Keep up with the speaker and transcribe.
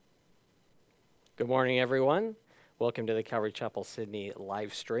Good morning, everyone. Welcome to the Calvary Chapel Sydney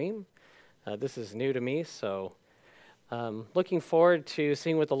live stream. This is new to me, so looking forward to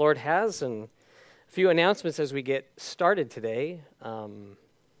seeing what the Lord has, and a few announcements as we get started today.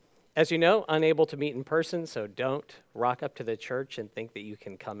 As you know, unable to meet in person, so don't rock up to the church and think that you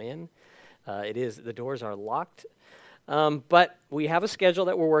can come in. The doors are locked, but we have a schedule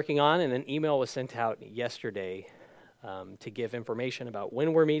that we're working on, and an email was sent out yesterday to give information about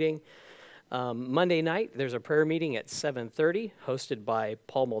when we're meeting. Monday night, there's a prayer meeting at 7:30, hosted by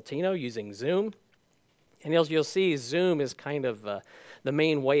Paul Moltino using Zoom. And as you'll see, Zoom is kind of the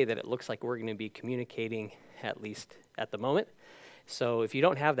main way that it looks like we're going to be communicating, at least at the moment. So if you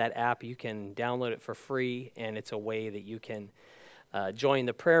don't have that app, you can download it for free, and it's a way that you can join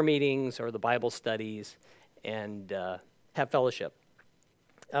the prayer meetings or the Bible studies and have fellowship.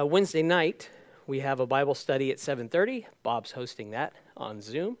 Wednesday night, we have a Bible study at 7:30. Bob's hosting that on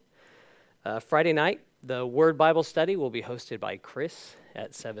Zoom. Friday night, the Word Bible study will be hosted by Chris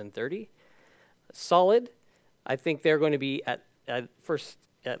at 7:30. Solid, I think they're going to be at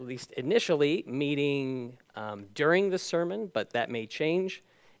least initially, meeting during the sermon, but that may change.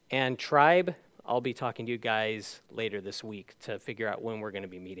 And Tribe, I'll be talking to you guys later this week to figure out when we're going to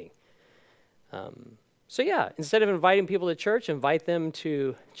be meeting. Instead of inviting people to church, invite them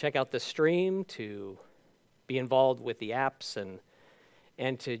to check out the stream, to be involved with the apps,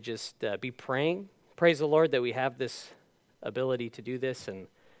 and to just be praying. Praise the Lord that we have this ability to do this, and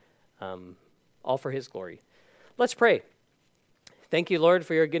all for His glory. Let's pray. Thank you, Lord,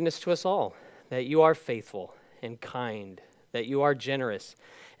 for your goodness to us all, that you are faithful and kind, that you are generous,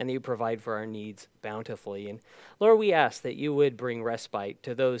 and that you provide for our needs bountifully. And Lord, we ask that you would bring respite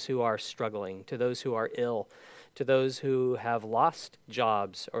to those who are struggling, to those who are ill, to those who have lost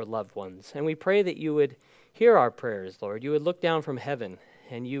jobs or loved ones. And we pray that you would hear our prayers, Lord. You would look down from heaven,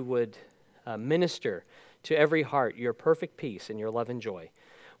 and you would minister to every heart your perfect peace and your love and joy.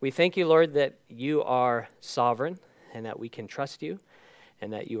 We thank you, Lord, that you are sovereign and that we can trust you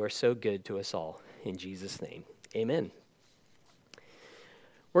and that you are so good to us all. In Jesus' name, amen.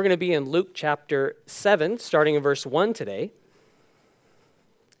 We're going to be in Luke chapter 7, starting in verse 1 today.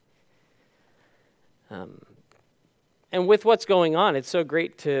 And with what's going on, it's so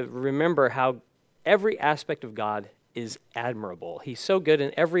great to remember how every aspect of God is admirable. He's so good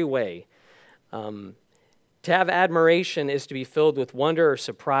in every way. To have admiration is to be filled with wonder or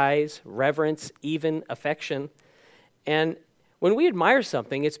surprise, reverence, even affection. And when we admire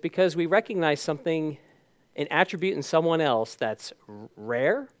something, it's because we recognize something, an attribute in someone else that's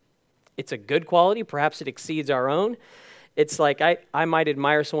rare. It's a good quality. Perhaps it exceeds our own. It's like I might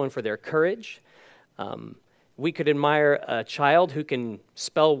admire someone for their courage. We could admire a child who can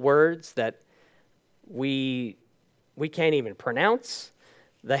spell words that we can't even pronounce.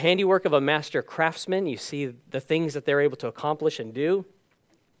 The handiwork of a master craftsman, you see the things that they're able to accomplish and do.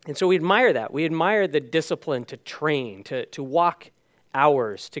 And so we admire that. We admire the discipline to train, to walk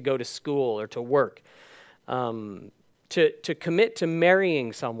hours, to go to school or to work, to commit to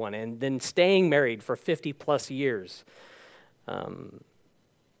marrying someone and then staying married for 50 plus years.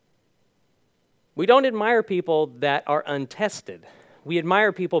 We don't admire people that are untested. We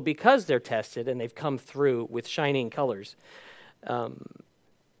admire people because they're tested and they've come through with shining colors.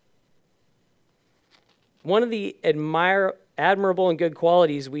 One of the admirable and good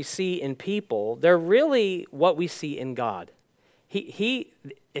qualities we see in people, they're really what we see in God.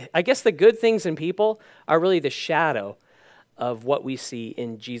 I guess the good things in people are really the shadow of what we see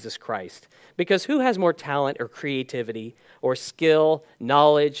in Jesus Christ. Because who has more talent or creativity or skill,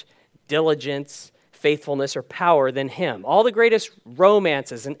 knowledge, diligence, faithfulness, or power than him? All the greatest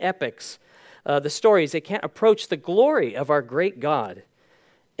romances and epics, the stories, they can't approach the glory of our great God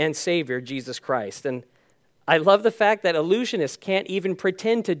and Savior, Jesus Christ. And I love the fact that illusionists can't even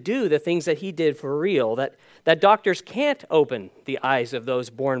pretend to do the things that he did for real, that doctors can't open the eyes of those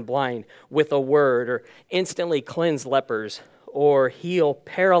born blind with a word, or instantly cleanse lepers, or heal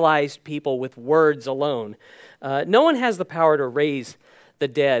paralyzed people with words alone. No one has the power to raise the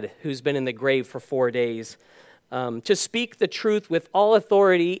dead who's been in the grave for 4 days, to speak the truth with all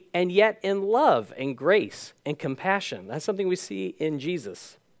authority and yet in love and grace and compassion. That's something we see in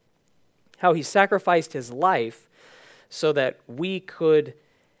Jesus. How he sacrificed his life so that we could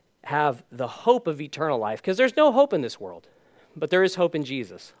have the hope of eternal life. Because there's no hope in this world, but there is hope in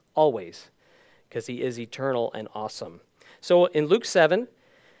Jesus, always, because he is eternal and awesome. So in Luke 7,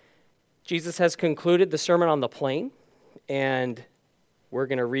 Jesus has concluded the Sermon on the Plain, and we're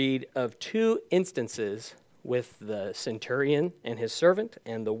going to read of 2 instances with the centurion and his servant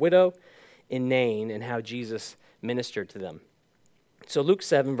and the widow in Nain and how Jesus ministered to them. So Luke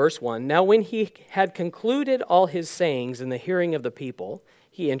 7, verse 1, now when he had concluded all his sayings in the hearing of the people,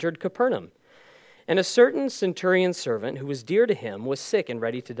 he entered Capernaum. And a certain centurion servant who was dear to him was sick and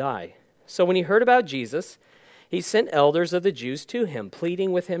ready to die. So when he heard about Jesus, he sent elders of the Jews to him,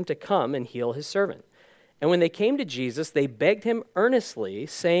 pleading with him to come and heal his servant. And when they came to Jesus, they begged him earnestly,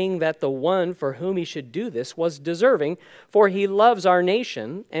 saying that the one for whom he should do this was deserving, for he loves our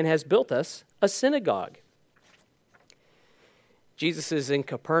nation and has built us a synagogue. Jesus is in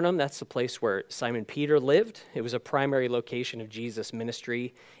Capernaum. That's the place where Simon Peter lived. It was a primary location of Jesus'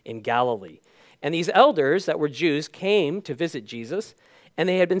 ministry in Galilee. And these elders that were Jews came to visit Jesus, and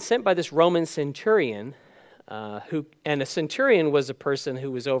they had been sent by this Roman centurion, and a centurion was a person who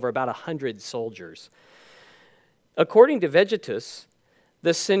was over about 100 soldiers. According to Vegetus,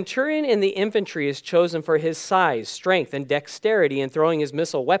 the centurion in the infantry is chosen for his size, strength, and dexterity in throwing his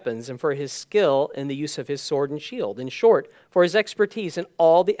missile weapons, and for his skill in the use of his sword and shield. In short, for his expertise in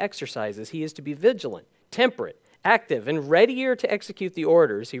all the exercises, he is to be vigilant, temperate, active, and readier to execute the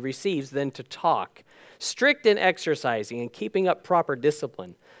orders he receives than to talk, strict in exercising and keeping up proper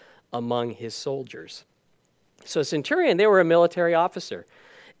discipline among his soldiers. So centurion, they were a military officer,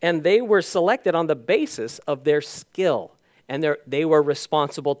 and they were selected on the basis of their skill, and they were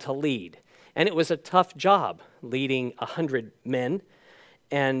responsible to lead. And it was a tough job, leading 100 men.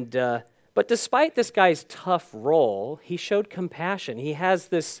 But despite this guy's tough role, he showed compassion. He has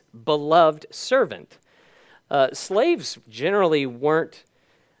this beloved servant. Slaves generally weren't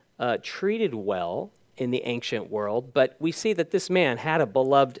treated well in the ancient world, but we see that this man had a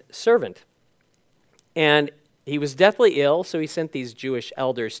beloved servant. And he was deathly ill, so he sent these Jewish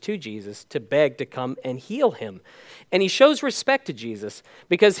elders to Jesus to beg to come and heal him. And he shows respect to Jesus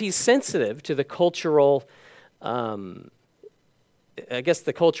because he's sensitive to the cultural, the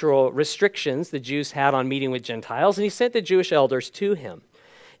cultural restrictions the Jews had on meeting with Gentiles, and he sent the Jewish elders to him.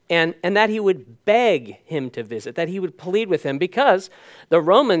 And that he would beg him to visit, that he would plead with him, because the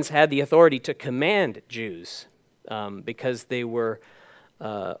Romans had the authority to command Jews because they were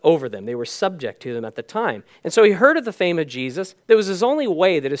over them. They were subject to them at the time. And so he heard of the fame of Jesus. There was his only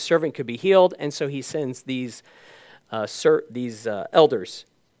way that his servant could be healed, and so he sends these elders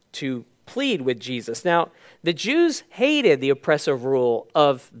to plead with Jesus. Now, the Jews hated the oppressive rule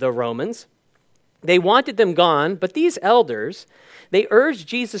of the Romans. They wanted them gone, but these elders, they urged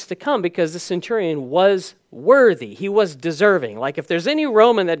Jesus to come because the centurion was worthy. He was deserving. Like, if there's any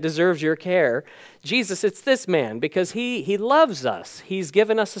Roman that deserves your care, Jesus, it's this man, because he loves us. He's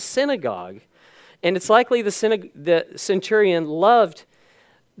given us a synagogue. And it's likely the centurion loved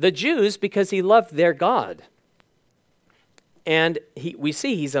the Jews because he loved their God. And we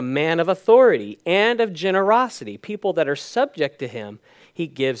see he's a man of authority and of generosity. People that are subject to him, he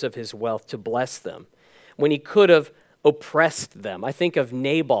gives of his wealth to bless them when he could have oppressed them. I think of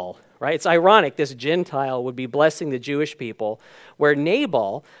Nabal, right? It's ironic this Gentile would be blessing the Jewish people, where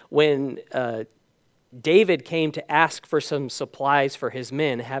Nabal, when David came to ask for some supplies for his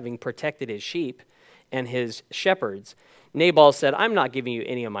men, having protected his sheep and his shepherds, Nabal said, I'm not giving you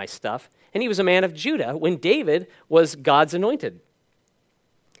any of my stuff. And he was a man of Judah when David was God's anointed.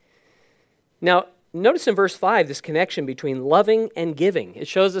 Now, notice in verse 5 this connection between loving and giving. It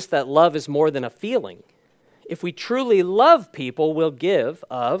shows us that love is more than a feeling. If we truly love people, we'll give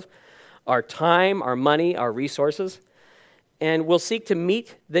of our time, our money, our resources, and we'll seek to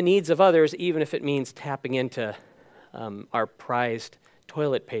meet the needs of others, even if it means tapping into our prized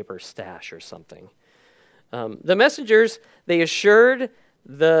toilet paper stash or something. The messengers, they assured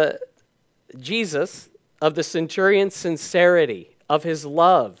Jesus of the centurion's sincerity, of his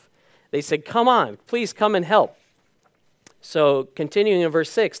love. They said, come on, please come and help. So continuing in verse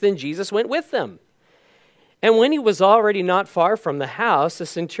 6, then Jesus went with them. And when he was already not far from the house, the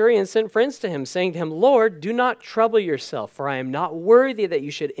centurion sent friends to him, saying to him, Lord, do not trouble yourself, for I am not worthy that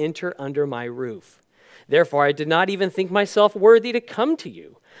you should enter under my roof. Therefore I did not even think myself worthy to come to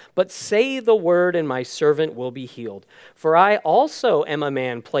you. But say the word, and my servant will be healed. For I also am a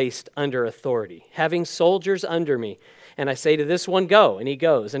man placed under authority, having soldiers under me. And I say to this one, go, and he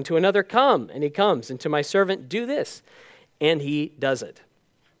goes. And to another, come, and he comes. And to my servant, do this. And he does it.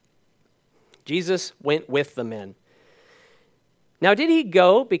 Jesus went with the men. Now, did he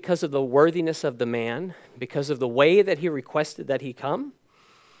go because of the worthiness of the man? Because of the way that he requested that he come?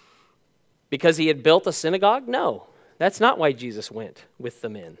 Because he had built a synagogue? No. That's not why Jesus went with the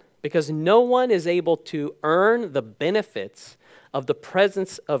men, because no one is able to earn the benefits of the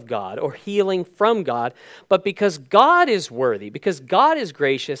presence of God or healing from God, but because God is worthy, because God is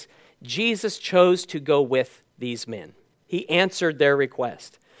gracious, Jesus chose to go with these men. He answered their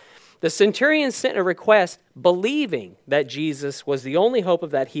request. The centurion sent a request believing that Jesus was the only hope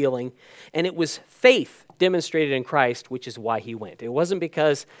of that healing, and it was faith demonstrated in Christ, which is why he went. It wasn't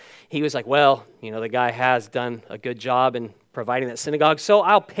because he was like, well, the guy has done a good job in providing that synagogue, so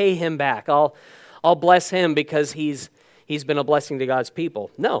I'll pay him back. I'll bless him because he's been a blessing to God's people.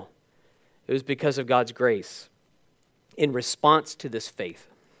 No, it was because of God's grace in response to this faith.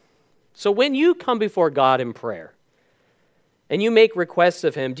 So when you come before God in prayer, and you make requests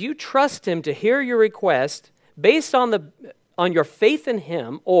of him, do you trust him to hear your request based on your faith in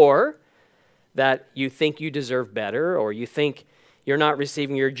him, or that you think you deserve better, or you think you're not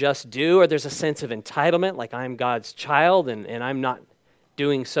receiving your just due, or there's a sense of entitlement, like I'm God's child and I'm not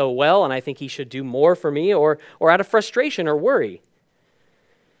doing so well and I think he should do more for me, or out of frustration or worry?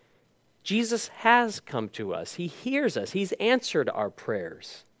 Jesus has come to us. He hears us. He's answered our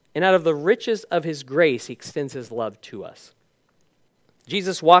prayers. And out of the riches of his grace, he extends his love to us.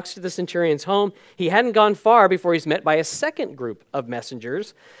 Jesus walks to the centurion's home. He hadn't gone far before he's met by a second group of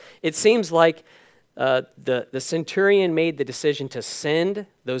messengers. It seems like the centurion made the decision to send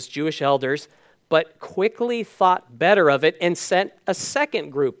those Jewish elders, but quickly thought better of it and sent a second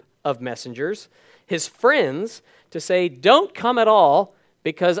group of messengers, his friends, to say, don't come at all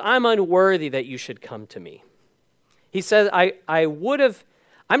because I'm unworthy that you should come to me. He says,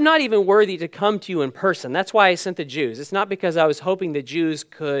 I'm not even worthy to come to you in person. That's why I sent the Jews. It's not because I was hoping the Jews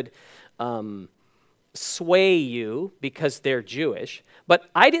could sway you because they're Jewish, but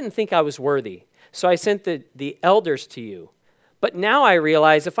I didn't think I was worthy. So I sent the elders to you. But now I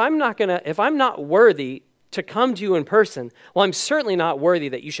realize if I'm not worthy to come to you in person, well, I'm certainly not worthy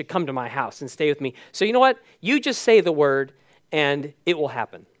that you should come to my house and stay with me. So you know what? You just say the word and it will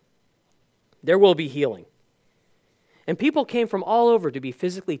happen. There will be healing. And people came from all over to be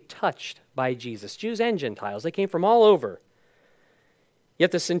physically touched by Jesus, Jews and Gentiles. They came from all over.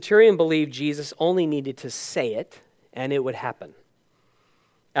 Yet the centurion believed Jesus only needed to say it, and it would happen.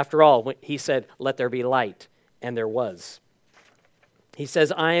 After all, he said, let there be light, and there was. He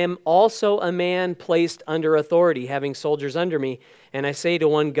says, I am also a man placed under authority, having soldiers under me, and I say to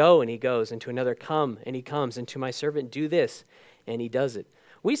one, go, and he goes, and to another, come, and he comes, and to my servant, do this, and he does it.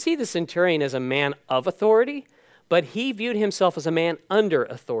 We see the centurion as a man of authority, but he viewed himself as a man under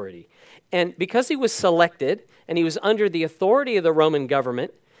authority. And because he was selected and he was under the authority of the Roman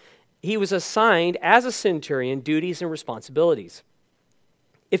government, he was assigned as a centurion duties and responsibilities.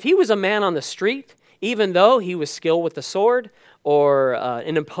 If he was a man on the street, even though he was skilled with the sword or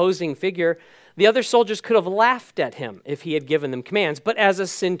an imposing figure, the other soldiers could have laughed at him if he had given them commands. But as a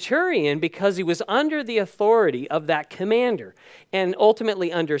centurion, because he was under the authority of that commander and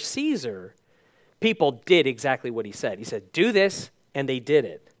ultimately under Caesar, people did exactly what he said. He said, do this, and they did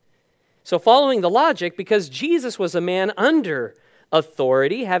it. So following the logic, because Jesus was a man under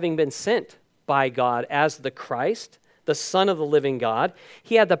authority, having been sent by God as the Christ, the Son of the living God,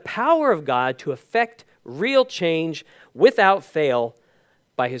 he had the power of God to effect real change without fail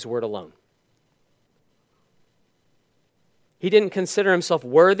by his word alone. He didn't consider himself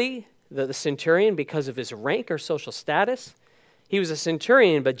worthy, the centurion, because of his rank or social status. He was a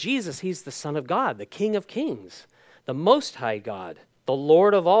centurion, but Jesus, he's the Son of God, the King of Kings, the Most High God, the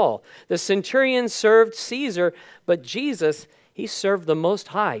Lord of all. The centurion served Caesar, but Jesus, he served the Most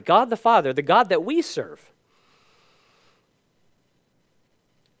High, God the Father, the God that we serve.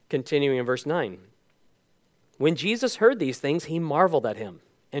 Continuing in verse 9. When Jesus heard these things, he marveled at him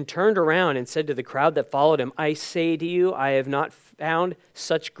and turned around and said to the crowd that followed him, I say to you, I have not found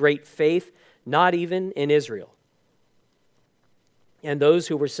such great faith, not even in Israel. And those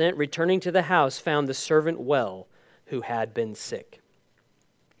who were sent, returning to the house, found the servant well who had been sick.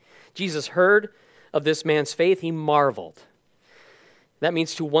 Jesus heard of this man's faith. He marveled. That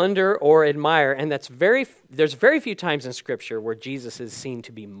means to wonder or admire. And there's very few times in Scripture where Jesus is seen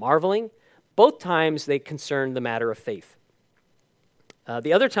to be marveling. Both times they concern the matter of faith.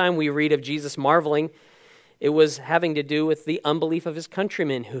 The other time we read of Jesus marveling, it was having to do with the unbelief of his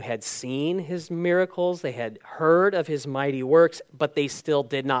countrymen who had seen his miracles, they had heard of his mighty works, but they still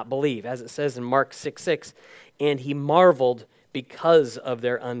did not believe. As it says in Mark 6:6, and he marveled because of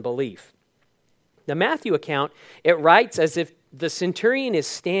their unbelief. The Matthew account, it writes as if the centurion is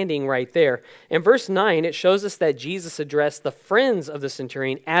standing right there. In verse 9, it shows us that Jesus addressed the friends of the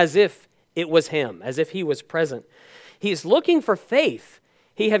centurion as if it was him, as if he was present. He's looking for faith.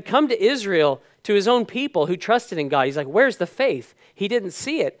 He had come to Israel, to his own people who trusted in God. He's like, where's the faith? He didn't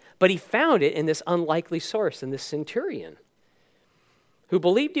see it, but he found it in this unlikely source, in this centurion, who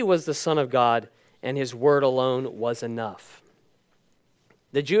believed he was the Son of God and his word alone was enough.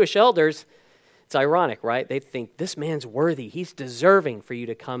 The Jewish elders, it's ironic, right? They think this man's worthy. He's deserving for you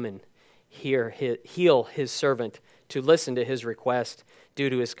to come heal his servant, to listen to his request due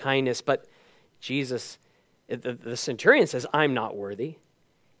to his kindness. But Jesus, the centurion says, I'm not worthy.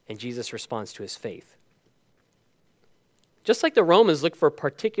 And Jesus responds to his faith. Just like the Romans look for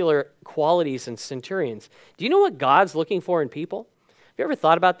particular qualities in centurions, do you know what God's looking for in people? Have you ever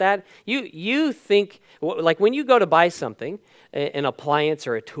thought about that? You think, like when you go to buy something, an appliance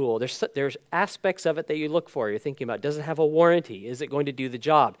or a tool, there's aspects of it that you look for. You're thinking about, does it have a warranty? Is it going to do the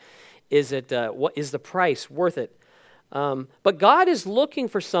job? What is the price worth it? But God is looking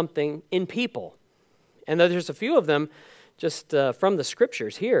for something in people. And there's a few of them just from the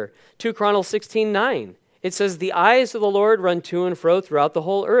scriptures here. 2 Chronicles 16:9. It says, the eyes of the Lord run to and fro throughout the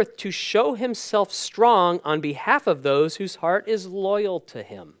whole earth to show himself strong on behalf of those whose heart is loyal to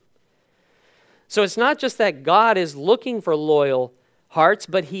him. So it's not just that God is looking for loyal hearts,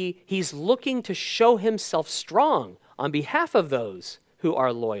 but he's looking to show himself strong on behalf of those who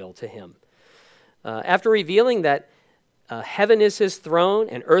are loyal to him. After revealing that heaven is his throne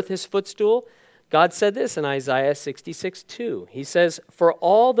and earth his footstool, God said this in Isaiah 66:2. He says, for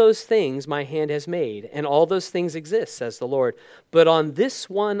all those things my hand has made, and all those things exist, says the Lord. But on this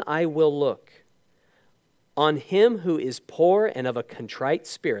one I will look, on him who is poor and of a contrite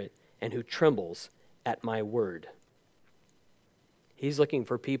spirit, and who trembles at my word. He's looking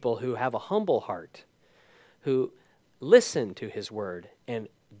for people who have a humble heart, who listen to his word and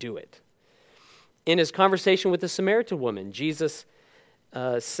do it. In his conversation with the Samaritan woman, Jesus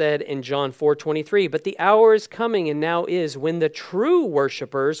said in John 4:23, but the hour is coming and now is when the true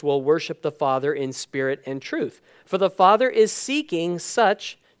worshipers will worship the Father in spirit and truth. For the Father is seeking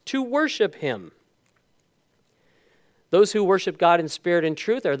such to worship him. Those who worship God in spirit and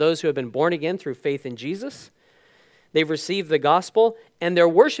truth are those who have been born again through faith in Jesus. They've received the gospel, and they're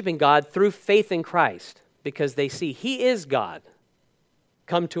worshiping God through faith in Christ because they see he is God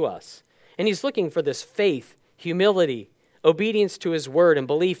come to us. And he's looking for this faith, humility, obedience to his word and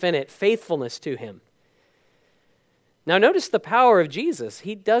belief in it, faithfulness to him. Now notice the power of Jesus.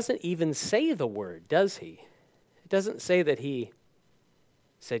 He doesn't even say the word, does he? It doesn't say that he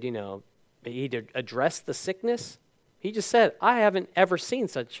said, he addressed the sickness. He just said, I haven't seen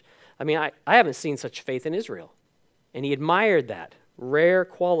such faith in Israel. And he admired that rare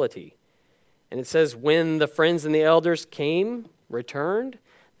quality. And it says, when the friends and the elders returned,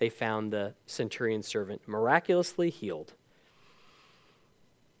 they found the centurion servant miraculously healed.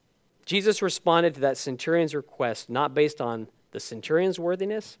 Jesus responded to that centurion's request not based on the centurion's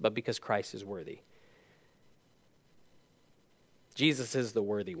worthiness, but because Christ is worthy. Jesus is the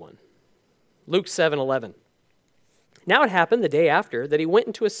worthy one. Luke 7:11. Now it happened the day after that he went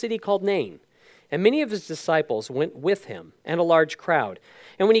into a city called Nain, and many of his disciples went with him, and a large crowd.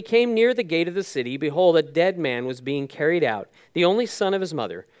 And when he came near the gate of the city, behold, a dead man was being carried out, the only son of his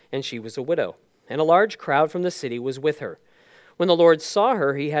mother, and she was a widow. And a large crowd from the city was with her. When the Lord saw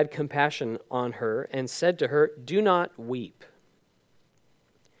her, he had compassion on her and said to her, do not weep.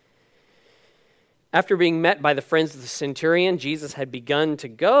 After being met by the friends of the centurion, Jesus had begun to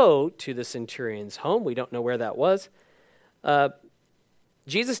go to the centurion's home. We don't know where that was.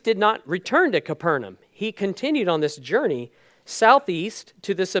 Jesus did not return to Capernaum. He continued on this journey southeast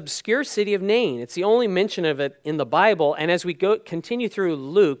to this obscure city of Nain. It's the only mention of it in the Bible. And as we continue through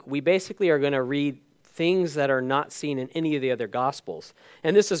Luke, we basically are going to read things that are not seen in any of the other Gospels.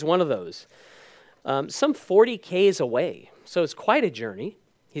 And this is one of those. Some 40 Ks away. So it's quite a journey.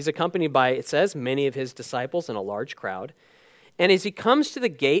 He's accompanied by, it says, many of his disciples and a large crowd. And as he comes to the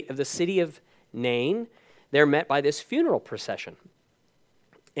gate of the city of Nain, they're met by this funeral procession.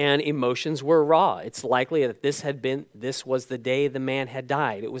 And emotions were raw. It's likely that this was the day the man had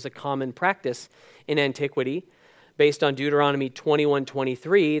died. It was a common practice in antiquity, based on Deuteronomy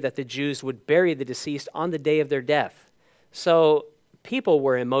 21:23, that the Jews would bury the deceased on the day of their death. So people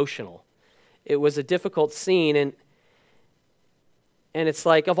were emotional. It was a difficult scene, and it's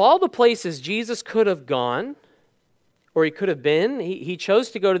like, of all the places Jesus could have gone, or he could have been, he chose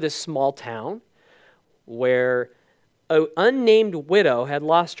to go to this small town where an unnamed widow had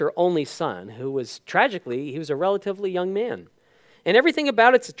lost her only son, who was tragically, he was a relatively young man. And everything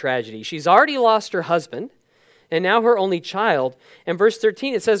about it's a tragedy. She's already lost her husband, and now her only child. And verse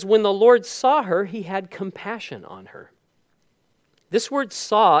 13, it says, when the Lord saw her, he had compassion on her. This word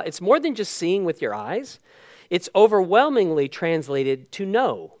saw, it's more than just seeing with your eyes. It's overwhelmingly translated to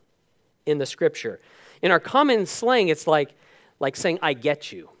know in the scripture. In our common slang, it's like saying, I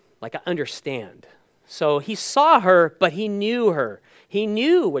get you, like I understand. So he saw her, but he knew her. He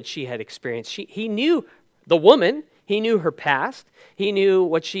knew what she had experienced. He knew the woman. He knew her past. He knew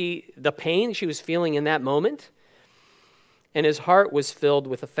the pain she was feeling in that moment. and his heart was filled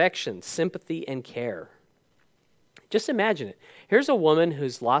with affection, sympathy, and care. Just imagine it. Here's a woman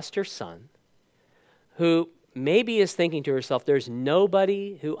who's lost her son, who maybe is thinking to herself, there's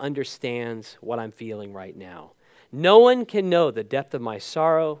nobody who understands what I'm feeling right now. No one can know the depth of my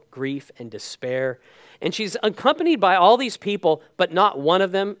sorrow, grief, and despair. And she's accompanied by all these people, but not one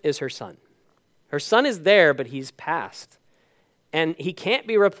of them is her son. Her son is there, but he's passed. And he can't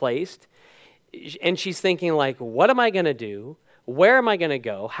be replaced. And she's thinking like, what am I going to do? Where am I going to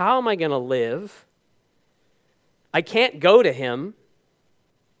go? How am I going to live? I can't go to him.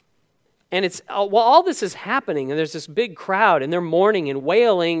 And it's while all this is happening, and there's this big crowd, and they're mourning and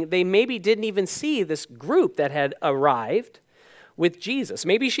wailing, they maybe didn't even see this group that had arrived with Jesus.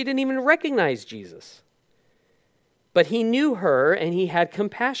 Maybe she didn't even recognize Jesus. But he knew her, and he had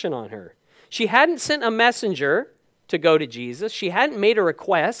compassion on her. She hadn't sent a messenger to go to Jesus. She hadn't made a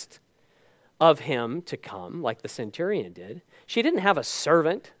request of him to come like the centurion did. She didn't have a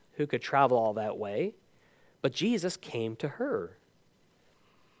servant who could travel all that way. But Jesus came to her.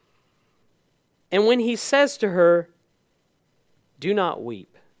 And when he says to her, do not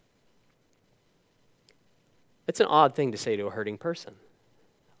weep, it's an odd thing to say to a hurting person.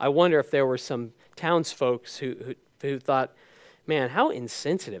 I wonder if there were some townsfolk who thought, man, how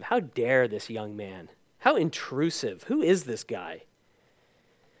insensitive, how dare this young man, how intrusive, who is this guy?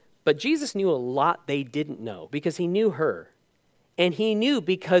 But Jesus knew a lot they didn't know because he knew her. And he knew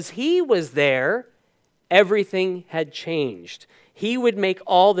because he was there, everything had changed. He would make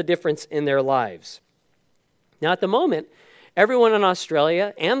all the difference in their lives. Now, at the moment, everyone in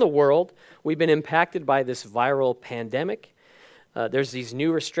Australia and the world, we've been impacted by this viral pandemic. There's these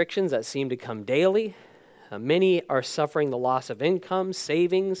new restrictions that seem to come daily. Many are suffering the loss of income,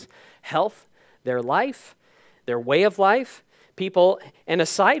 savings, health, their life, their way of life. People, and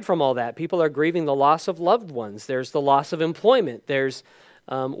aside from all that, people are grieving the loss of loved ones. There's the loss of employment. There's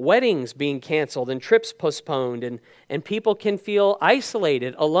weddings being canceled and trips postponed, and people can feel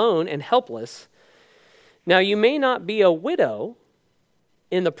isolated, alone, and helpless. Now, you may not be a widow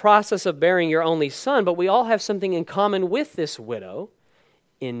in the process of bearing your only son, but we all have something in common with this widow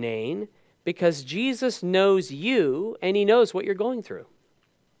in Nain, because Jesus knows you and he knows what you're going through.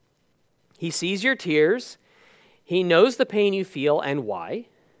 He sees your tears. He knows the pain you feel and why.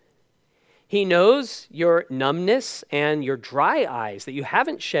 He knows your numbness and your dry eyes, that you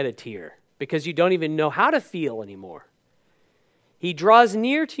haven't shed a tear because you don't even know how to feel anymore. He draws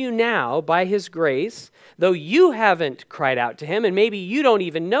near to you now by his grace, though you haven't cried out to him and maybe you don't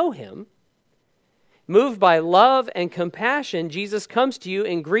even know him. Moved by love and compassion, Jesus comes to you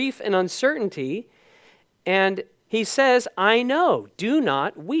in grief and uncertainty, and he says, I know, do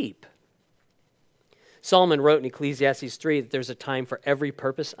not weep. Solomon wrote in Ecclesiastes 3 that there's a time for every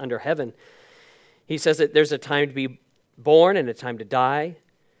purpose under heaven. He says that there's a time to be born and a time to die.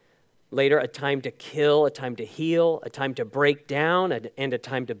 Later, a time to kill, a time to heal, a time to break down, and a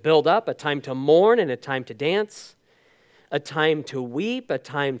time to build up, a time to mourn and a time to dance, a time to weep, a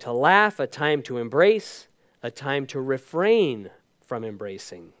time to laugh, a time to embrace, a time to refrain from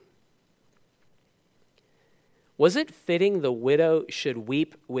embracing. Was it fitting the widow should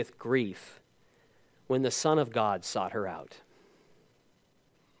weep with grief when the Son of God sought her out?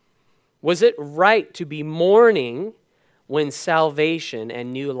 Was it right to be mourning when salvation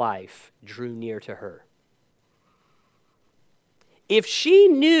and new life drew near to her? If she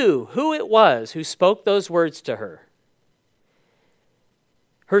knew who it was who spoke those words to her,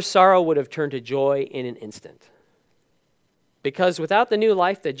 her sorrow would have turned to joy in an instant. Because without the new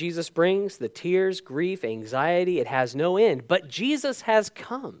life that Jesus brings, the tears, grief, anxiety, it has no end. But Jesus has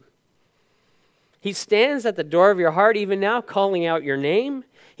come. He stands at the door of your heart even now, calling out your name.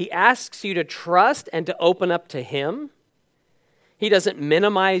 He asks you to trust and to open up to him. He doesn't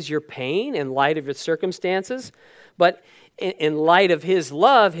minimize your pain in light of your circumstances, but in light of his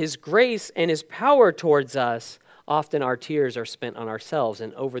love, his grace, and his power towards us, often our tears are spent on ourselves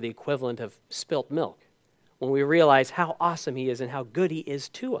and over the equivalent of spilt milk when we realize how awesome he is and how good he is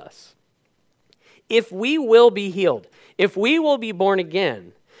to us. If we will be healed, if we will be born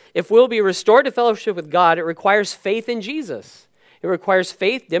again, if we'll be restored to fellowship with God, it requires faith in Jesus. It requires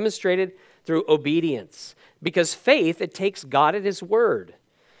faith demonstrated through obedience. Because faith, it takes God at his word.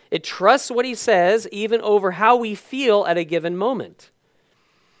 It trusts what he says even over how we feel at a given moment.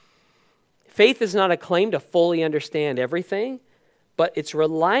 Faith is not a claim to fully understand everything, but it's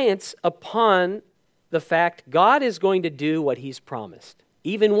reliance upon the fact God is going to do what he's promised,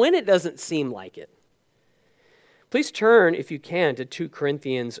 even when it doesn't seem like it. Please turn, if you can, to 2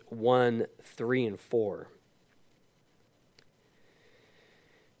 Corinthians 1, 3, and 4.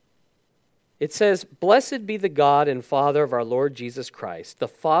 It says, "Blessed be the God and Father of our Lord Jesus Christ, the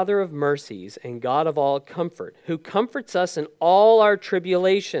Father of mercies and God of all comfort, who comforts us in all our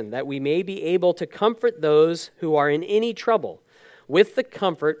tribulation, that we may be able to comfort those who are in any trouble, with the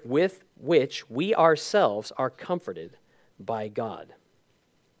comfort with which we ourselves are comforted by God."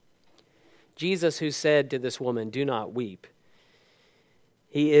 Jesus, who said to this woman, "Do not weep,"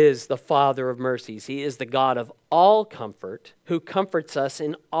 he is the Father of mercies. He is the God of all comfort, who comforts us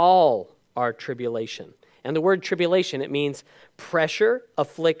in all our tribulation. And the word tribulation, it means pressure,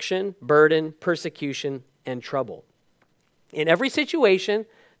 affliction, burden, persecution, and trouble. In every situation,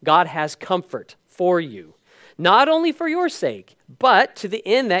 God has comfort for you, not only for your sake, but to the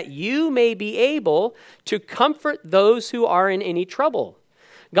end that you may be able to comfort those who are in any trouble.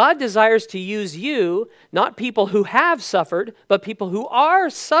 God desires to use you, not people who have suffered, but people who are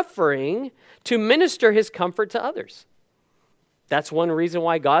suffering, to minister his comfort to others. That's one reason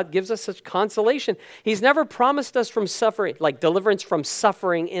why God gives us such consolation. He's never promised us from suffering, like deliverance from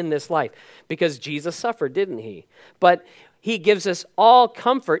suffering in this life, because Jesus suffered, didn't he? But he gives us all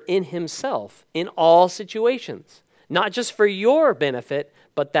comfort in himself in all situations, not just for your benefit,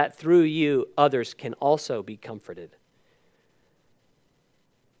 but that through you others can also be comforted.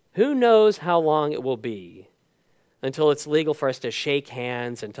 Who knows how long it will be until it's legal for us to shake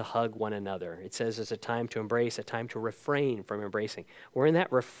hands and to hug one another? It says it's a time to embrace, a time to refrain from embracing. We're in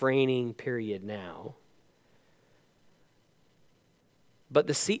that refraining period now. But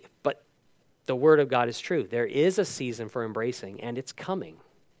the word of God is true. There is a season for embracing, and it's coming.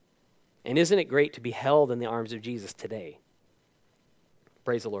 And isn't it great to be held in the arms of Jesus today?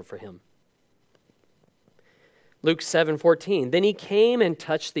 Praise the Lord for him. Luke 7:14, "Then he came and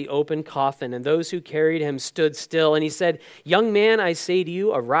touched the open coffin, and those who carried him stood still. And he said, 'Young man, I say to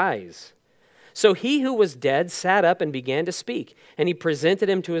you, arise.' So he who was dead sat up and began to speak, and he presented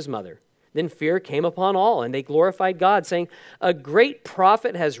him to his mother. Then fear came upon all, and they glorified God, saying, 'A great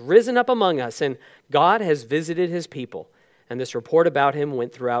prophet has risen up among us, and God has visited his people.' And this report about him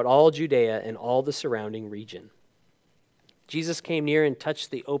went throughout all Judea and all the surrounding region." Jesus came near and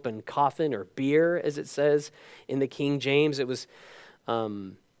touched the open coffin, or bier, as it says in the King James. It was,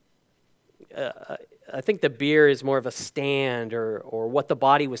 I think the bier is more of a stand or what the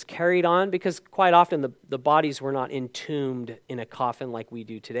body was carried on, because quite often the bodies were not entombed in a coffin like we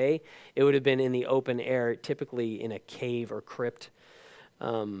do today. It would have been in the open air, typically in a cave or crypt.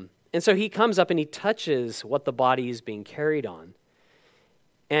 And so he comes up and he touches what the body is being carried on.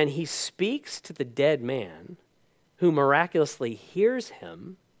 And he speaks to the dead man, who miraculously hears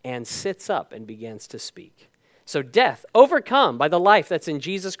him and sits up and begins to speak. So death overcome by the life that's in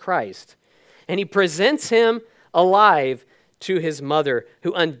Jesus Christ. And he presents him alive to his mother,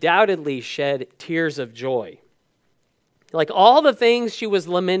 who undoubtedly shed tears of joy. Like all the things she was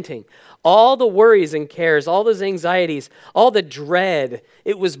lamenting, all the worries and cares, all those anxieties, all the dread,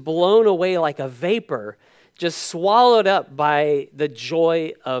 it was blown away like a vapor, just swallowed up by the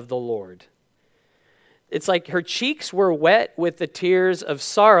joy of the Lord. It's like her cheeks were wet with the tears of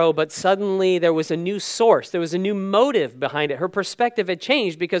sorrow, but suddenly there was a new source. There was a new motive behind it. Her perspective had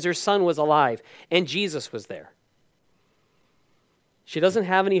changed because her son was alive and Jesus was there. She doesn't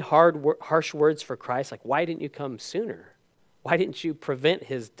have any harsh words for Christ, like, "Why didn't you come sooner? Why didn't you prevent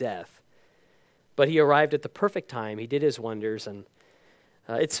his death?" But he arrived at the perfect time. He did his wonders. And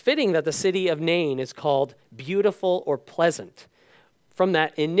it's fitting that the city of Nain is called Beautiful or Pleasant. From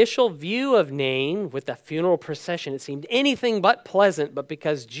that initial view of Nain with the funeral procession, it seemed anything but pleasant, but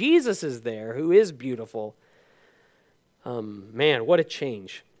because Jesus is there, who is beautiful, man, what a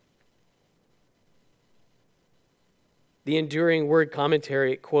change. The Enduring Word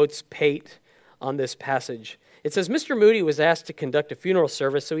Commentary quotes Pate on this passage. It says, "Mr. Moody was asked to conduct a funeral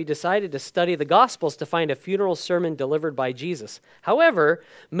service, so he decided to study the Gospels to find a funeral sermon delivered by Jesus. However,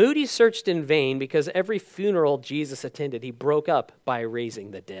 Moody searched in vain because every funeral Jesus attended, he broke up by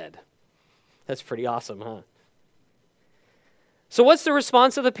raising the dead." That's pretty awesome, huh? So what's the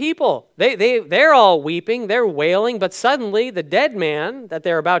response of the people? They're all weeping, they're wailing, but suddenly the dead man that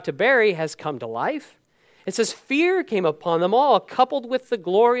they're about to bury has come to life. It says fear came upon them all, coupled with the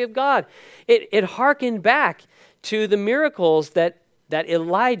glory of God. It hearkened back to the miracles that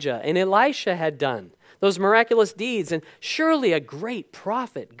Elijah and Elisha had done, those miraculous deeds. And surely a great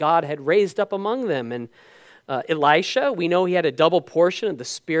prophet God had raised up among them. And Elisha, we know he had a double portion of the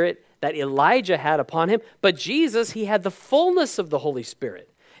Spirit that Elijah had upon him. But Jesus, he had the fullness of the Holy Spirit.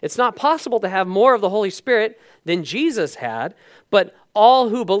 It's not possible to have more of the Holy Spirit than Jesus had, but all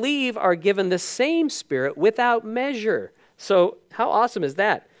who believe are given the same Spirit without measure. So how awesome is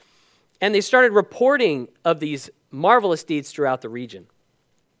that? And they started reporting of these marvelous deeds throughout the region.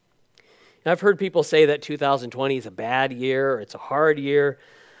 I've heard people say that 2020 is a bad year, or it's a hard year.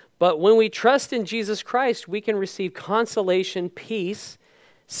 But when we trust in Jesus Christ, we can receive consolation, peace,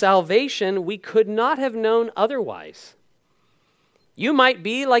 salvation we could not have known otherwise. You might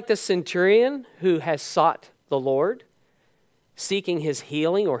be like the centurion who has sought the Lord, seeking his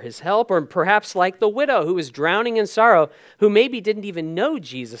healing or his help, or perhaps like the widow who was drowning in sorrow, who maybe didn't even know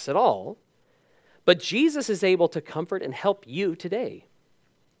Jesus at all. But Jesus is able to comfort and help you today.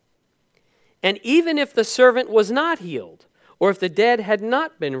 And even if the servant was not healed, or if the dead had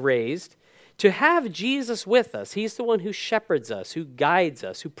not been raised, to have Jesus with us, he's the one who shepherds us, who guides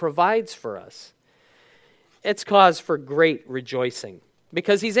us, who provides for us. It's cause for great rejoicing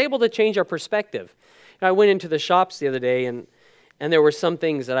because he's able to change our perspective. I went into the shops the other day and there were some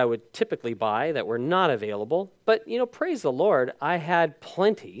things that I would typically buy that were not available. But, praise the Lord, I had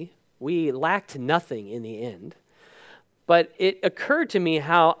plenty. We lacked nothing in the end. But it occurred to me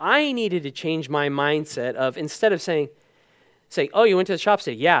how I needed to change my mindset of instead of saying, oh, you went to the shop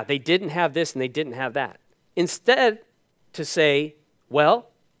today? Yeah, they didn't have this and they didn't have that. Instead to say, well,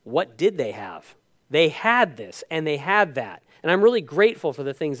 what did they have? They had this and they had that. And I'm really grateful for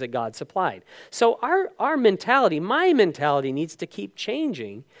the things that God supplied. So our mentality, my mentality needs to keep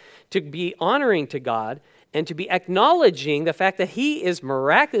changing to be honoring to God and to be acknowledging the fact that he is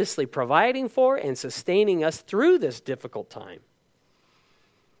miraculously providing for and sustaining us through this difficult time.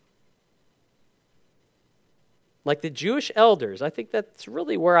 Like the Jewish elders, I think that's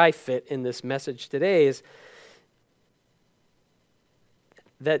really where I fit in this message today, is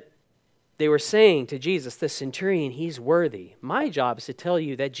that they were saying to Jesus, the centurion, he's worthy. My job is to tell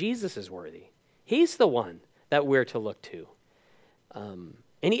you that Jesus is worthy. He's the one that we're to look to.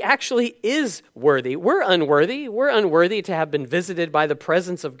 And he actually is worthy. We're unworthy. We're unworthy to have been visited by the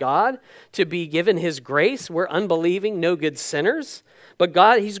presence of God, to be given his grace. We're unbelieving, no good sinners. But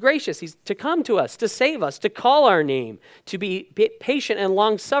God, he's gracious. He's to come to us, to save us, to call our name, to be patient and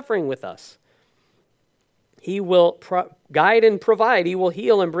long-suffering with us. He will guide and provide. He will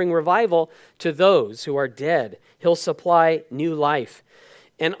heal and bring revival to those who are dead. He'll supply new life.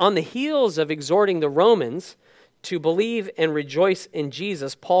 And on the heels of exhorting the Romans to believe and rejoice in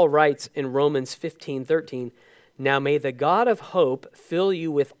Jesus, Paul writes in Romans 15:13, "Now may the God of hope fill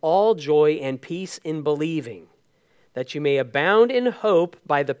you with all joy and peace in believing, that you may abound in hope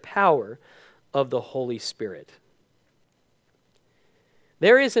by the power of the Holy Spirit."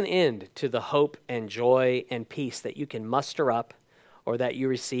 There is an end to the hope and joy and peace that you can muster up or that you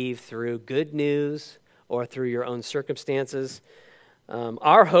receive through good news or through your own circumstances.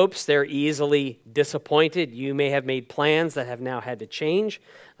 Our hopes, they're easily disappointed. You may have made plans that have now had to change.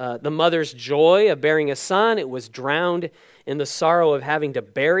 The mother's joy of bearing a son, it was drowned in the sorrow of having to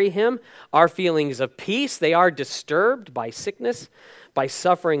bury him. Our feelings of peace, they are disturbed by sickness, by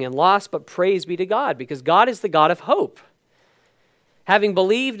suffering and loss, but praise be to God, because God is the God of hope. Having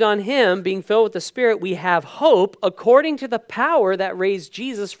believed on him, being filled with the Spirit, we have hope according to the power that raised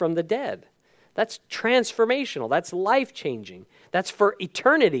Jesus from the dead. That's transformational. That's life-changing. That's for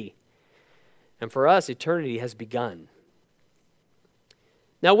eternity. And for us, eternity has begun.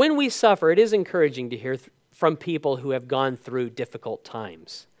 Now, when we suffer, it is encouraging to hear from people who have gone through difficult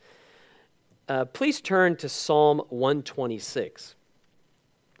times. Please turn to Psalm 126.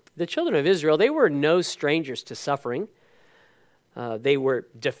 The children of Israel, they were no strangers to suffering. They were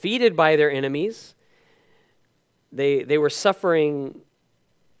defeated by their enemies. They were suffering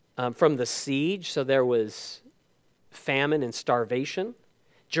from the siege, so there was famine and starvation.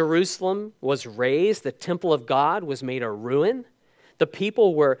 Jerusalem was razed. The temple of God was made a ruin. The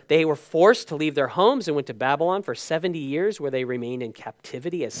people were forced to leave their homes and went to Babylon for 70 years, where they remained in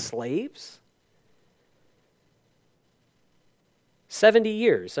captivity as slaves. 70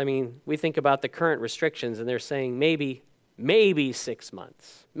 years. I mean, we think about the current restrictions, and they're saying maybe 6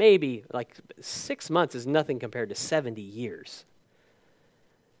 months. Maybe, 6 months is nothing compared to 70 years.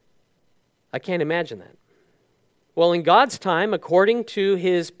 I can't imagine that. Well, in God's time, according to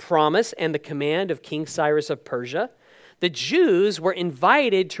his promise and the command of King Cyrus of Persia, the Jews were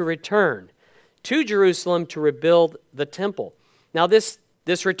invited to return to Jerusalem to rebuild the temple. Now, this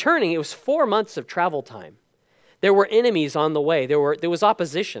returning, it was 4 months of travel time. There were enemies on the way. There was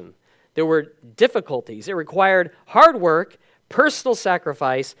opposition. There were difficulties. It required hard work, personal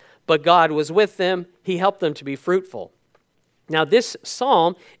sacrifice, but God was with them. He helped them to be fruitful. Now, this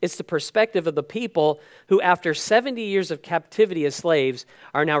psalm is the perspective of the people who, after 70 years of captivity as slaves,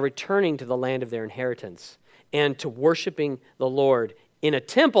 are now returning to the land of their inheritance and to worshiping the Lord in a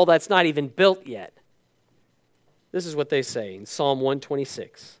temple that's not even built yet. This is what they say in Psalm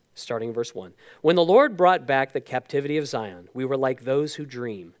 126, starting in verse 1. "When the Lord brought back the captivity of Zion, we were like those who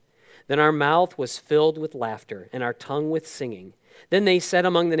dream. Then our mouth was filled with laughter, and our tongue with singing. Then they said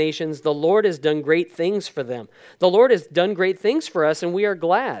among the nations, the Lord has done great things for them. The Lord has done great things for us, and we are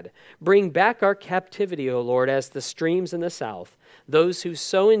glad. Bring back our captivity, O Lord, as the streams in the south. Those who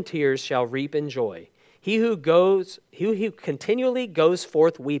sow in tears shall reap in joy. He who continually goes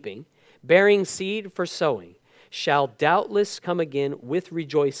forth weeping, bearing seed for sowing, shall doubtless come again with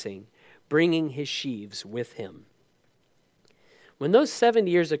rejoicing, bringing his sheaves with him. When those 7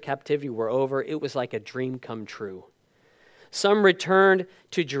 years of captivity were over, it was like a dream come true. Some returned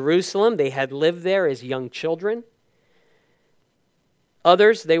to Jerusalem. They had lived there as young children.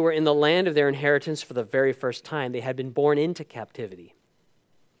 Others, they were in the land of their inheritance for the very first time. They had been born into captivity.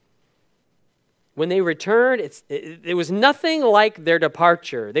 When they returned, it was nothing like their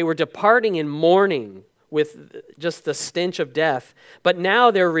departure. They were departing in mourning with just the stench of death. But now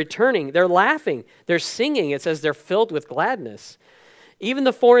they're returning. They're laughing. They're singing. It says they're filled with gladness. Even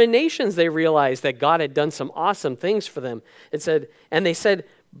the foreign nations, they realized that God had done some awesome things for them. It said, and they said,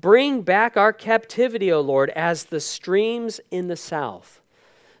 bring back our captivity, O Lord, as the streams in the south.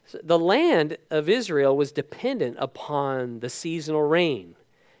 So the land of Israel was dependent upon the seasonal rain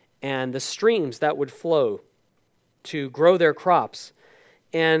and the streams that would flow to grow their crops.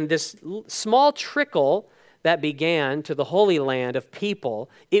 And this small trickle that began to the Holy Land of people,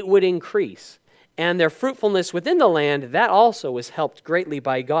 it would increase. And their fruitfulness within the land, that also was helped greatly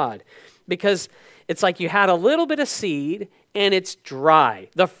by God. Because it's like you had a little bit of seed and it's dry.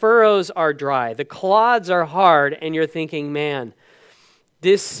 The furrows are dry. The clods are hard. And you're thinking, man,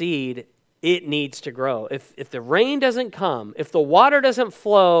 this seed, it needs to grow. If the rain doesn't come, if the water doesn't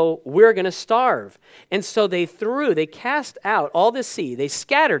flow, we're going to starve. And so they cast out all the seed. They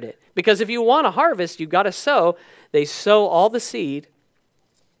scattered it. Because if you want to harvest, you've got to sow. They sow all the seed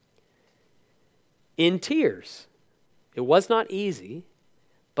in tears. It was not easy,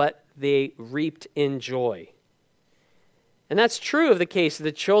 but they reaped in joy. And that's true of the case of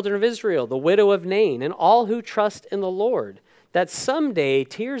the children of Israel, the widow of Nain, and all who trust in the Lord, that someday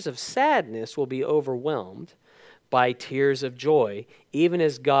tears of sadness will be overwhelmed by tears of joy, even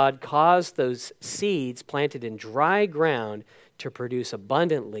as God caused those seeds planted in dry ground to produce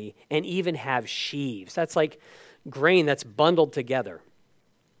abundantly and even have sheaves. That's like grain that's bundled together.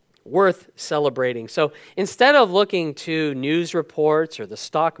 Worth celebrating. So instead of looking to news reports or the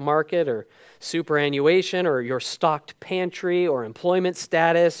stock market or superannuation or your stocked pantry or employment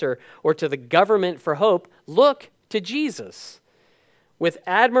status or to the government for hope, look to Jesus with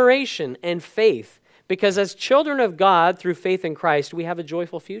admiration and faith, because as children of God through faith in Christ, we have a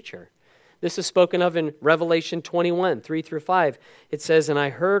joyful future. This is spoken of in Revelation 21, 3-5. It says, and I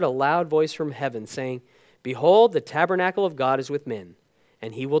heard a loud voice from heaven saying, behold, the tabernacle of God is with men,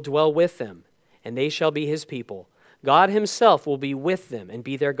 and he will dwell with them, and they shall be his people. God himself will be with them and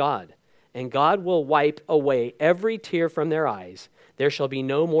be their God. And God will wipe away every tear from their eyes. There shall be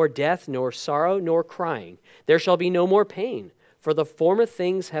no more death, nor sorrow, nor crying. There shall be no more pain, for the former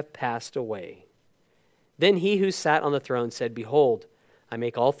things have passed away. Then he who sat on the throne said, behold, I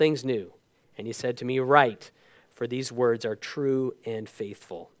make all things new. And he said to me, write, for these words are true and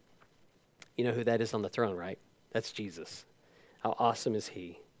faithful. You know who that is on the throne, right? That's Jesus. How awesome is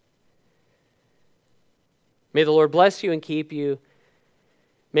he? May the Lord bless you and keep you,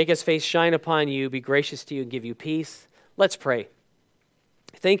 make his face shine upon you, be gracious to you, and give you peace. Let's pray.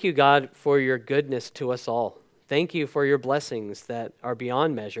 Thank you, God, for your goodness to us all. Thank you for your blessings that are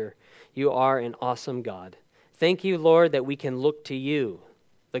beyond measure. You are an awesome God. Thank you, Lord, that we can look to you,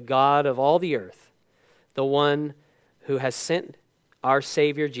 the God of all the earth, the one who has sent our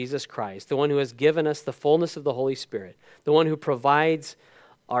Savior, Jesus Christ, the one who has given us the fullness of the Holy Spirit, the one who provides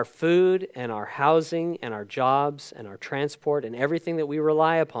our food and our housing and our jobs and our transport and everything that we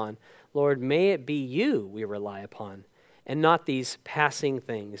rely upon. Lord, may it be you we rely upon and not these passing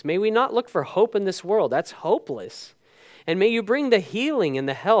things. May we not look for hope in this world. That's hopeless. And may you bring the healing and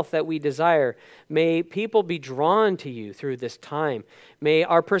the health that we desire. May people be drawn to you through this time. May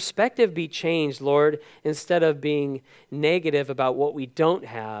our perspective be changed, Lord, instead of being negative about what we don't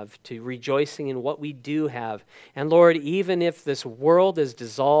have, to rejoicing in what we do have. And Lord, even if this world is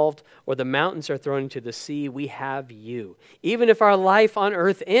dissolved or the mountains are thrown into the sea, we have you. Even if our life on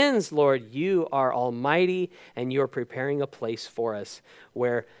earth ends, Lord, you are almighty and you are preparing a place for us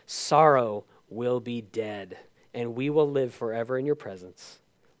where sorrow will be dead. And we will live forever in your presence.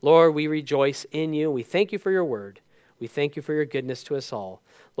 Lord, we rejoice in you. We thank you for your word. We thank you for your goodness to us all.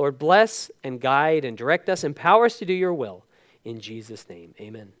 Lord, bless and guide and direct us. Empower us to do your will. In Jesus' name,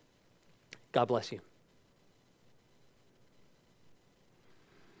 amen. God bless you.